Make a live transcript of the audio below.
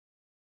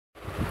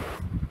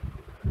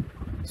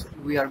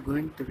we are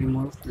going to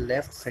remove the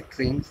left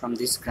factoring from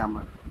this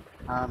grammar.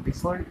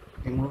 Before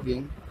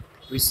removing,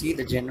 we see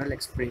the general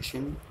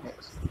expression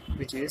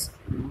which is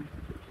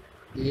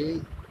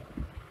a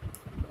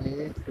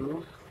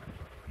to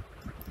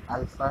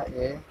alpha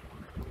a,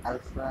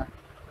 alpha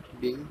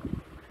b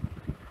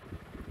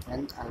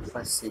and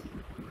alpha c.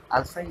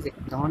 Alpha is a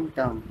common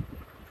term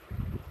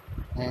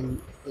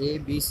and a,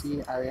 b,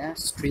 c are a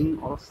string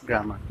of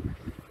grammar.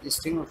 A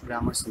string of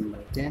grammar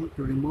symbol. Then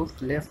to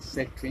remove left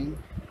factoring,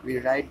 we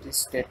write this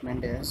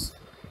statement as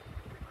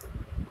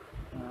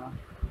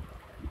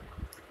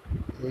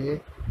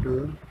a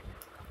to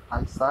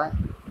alpha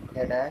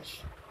a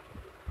dash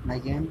and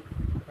again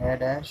a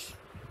dash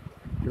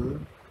to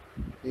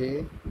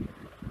a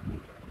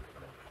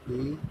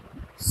b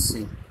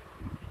c.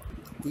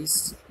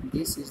 This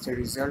is the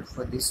result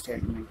for this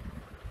statement.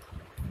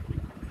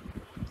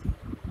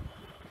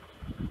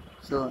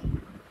 So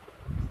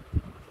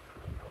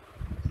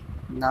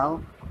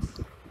now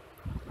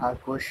our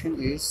question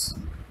is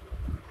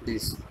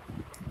this.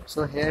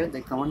 So here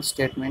the common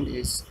statement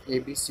is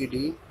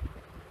ABCD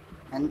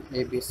and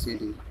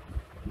ABCD.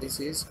 This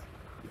is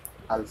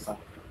alpha.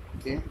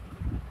 Okay.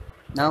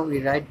 Now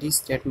we write this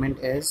statement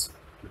as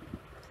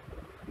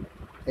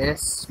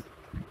S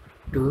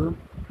to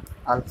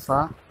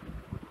alpha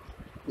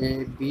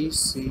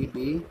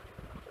ABCD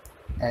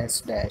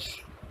S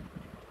dash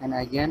and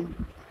again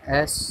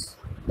S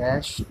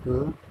dash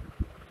to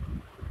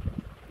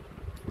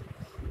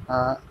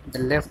the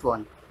left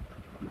one.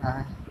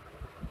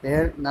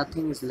 Here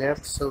nothing is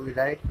left, so we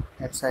write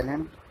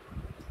epsilon,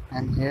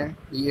 and here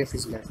EF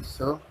is left,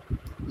 so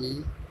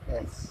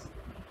EF.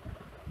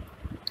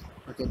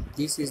 Okay,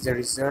 this is the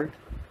result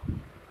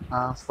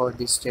for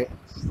this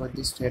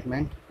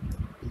statement.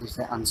 This is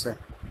the answer.